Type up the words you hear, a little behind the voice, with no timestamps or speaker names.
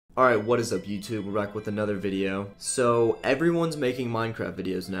Alright, what is up YouTube? We're back with another video. So, everyone's making Minecraft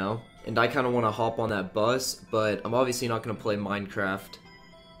videos now, and I kind of want to hop on that bus, but I'm obviously not going to play Minecraft.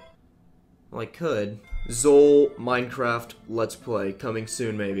 Well, I could. xole Minecraft Let's Play, coming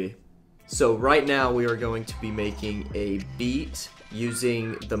soon maybe. So right now we are going to be making a beat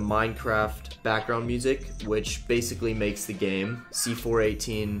using the Minecraft background music, which basically makes the game.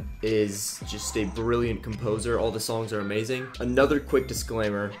 C418 is just a brilliant composer. All the songs are amazing. Another quick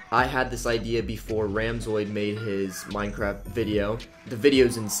disclaimer, I had this idea before Ramzoid made his Minecraft video. The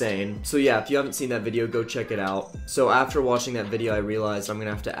video's insane. So yeah, if you haven't seen that video, go check it out. So after watching that video, I realized I'm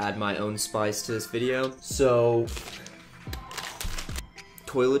gonna have to add my own spice to this video. So,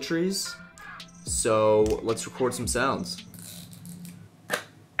 toiletries. So let's record some sounds.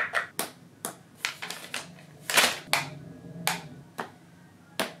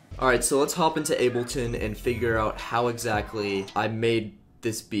 Alright, so let's hop into Ableton and figure out how exactly I made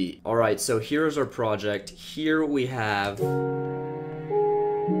this beat. Alright, so here's our project. Here we have the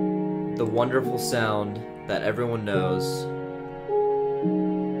wonderful sound that everyone knows.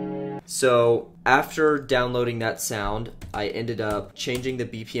 So after downloading that sound, I ended up changing the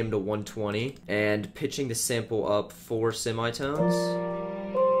BPM to 120 and pitching the sample up 4 semitones.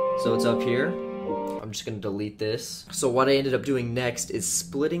 So it's up here. I'm just gonna delete this. So what I ended up doing next is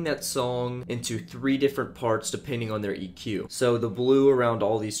splitting that song into 3 different parts depending on their EQ. So the blue around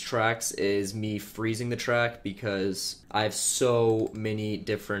all these tracks is me freezing the track because I have so many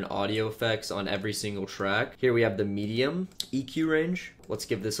different audio effects on every single track. Here we have the medium EQ range. Let's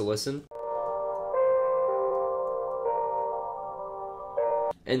give this a listen.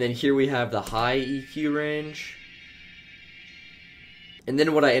 And then here we have the high EQ range. And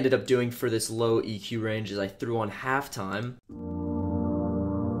then what I ended up doing for this low EQ range is I threw on halftime.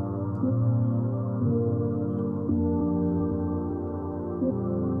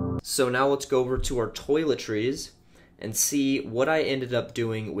 So now let's go over to our toiletries and see what I ended up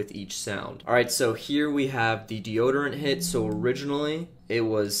doing with each sound. Alright, so here we have the deodorant hit. So originally it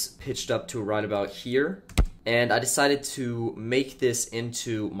was pitched up to right about here. And I decided to make this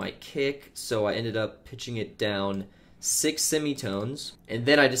into my kick, so I ended up pitching it down 6 semitones, and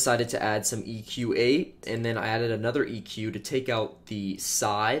then I decided to add some EQ8, and then I added another EQ to take out the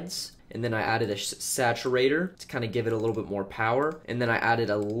sides, and then I added a saturator to kind of give it a little bit more power, and then I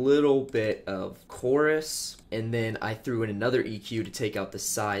added a little bit of chorus, and then I threw in another EQ to take out the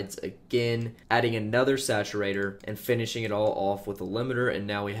sides again, adding another saturator, and finishing it all off with a limiter, and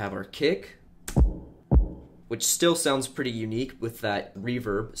now we have our kick, which still sounds pretty unique with that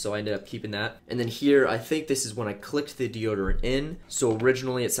reverb, so I ended up keeping that. And then here, I think this is when I clicked the deodorant in, so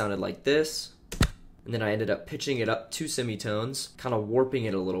originally it sounded like this, and then I ended up pitching it up 2 semitones, kind of warping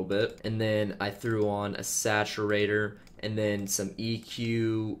it a little bit, and then I threw on a saturator, and then some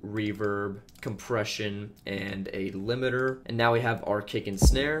EQ, reverb, compression, and a limiter, and now we have our kick and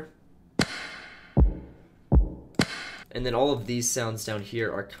snare. And then all of these sounds down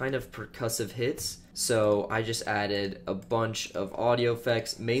here are kind of percussive hits, so I just added a bunch of audio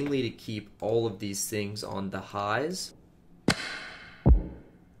effects, mainly to keep all of these things on the highs.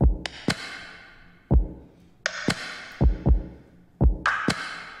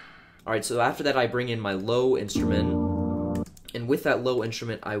 Alright, so after that I bring in my low instrument, and with that low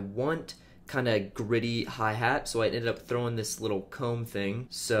instrument I want kind of gritty hi-hat, so I ended up throwing this little comb thing.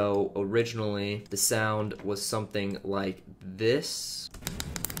 So originally the sound was something like this,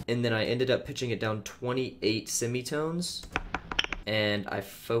 and then I ended up pitching it down 28 semitones, and I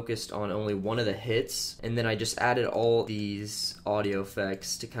focused on only one of the hits, and then I just added all these audio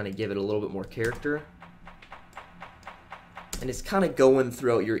effects to kind of give it a little bit more character. And it's kind of going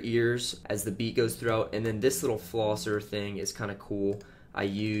throughout your ears as the beat goes throughout, and then this little flosser thing is kind of cool. I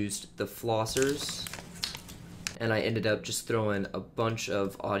used the flossers, and I ended up just throwing a bunch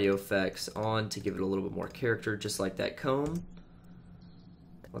of audio effects on to give it a little bit more character, just like that comb.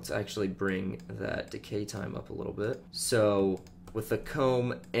 Let's actually bring that decay time up a little bit. So with the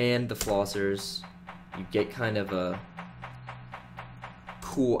comb and the flossers, you get kind of a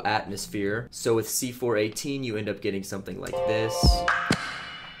cool atmosphere. So with C418, you end up getting something like this.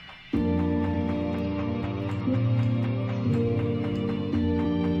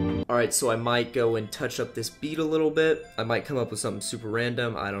 Alright, so I might go and touch up this beat a little bit. I might come up with something super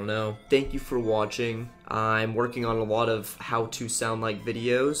random, I don't know. Thank you for watching. I'm working on a lot of how to sound like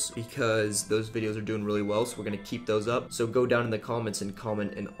videos because those videos are doing really well, so we're gonna keep those up. So go down in the comments and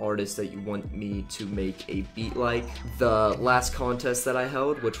comment an artist that you want me to make a beat like. The last contest that I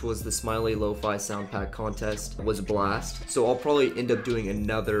held, which was the Smiley Lo-Fi Sound Pack contest, was a blast. So I'll probably end up doing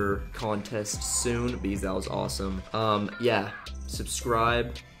another contest soon because that was awesome. Yeah,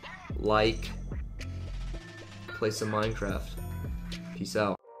 subscribe, like, play some Minecraft. Peace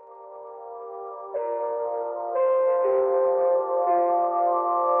out.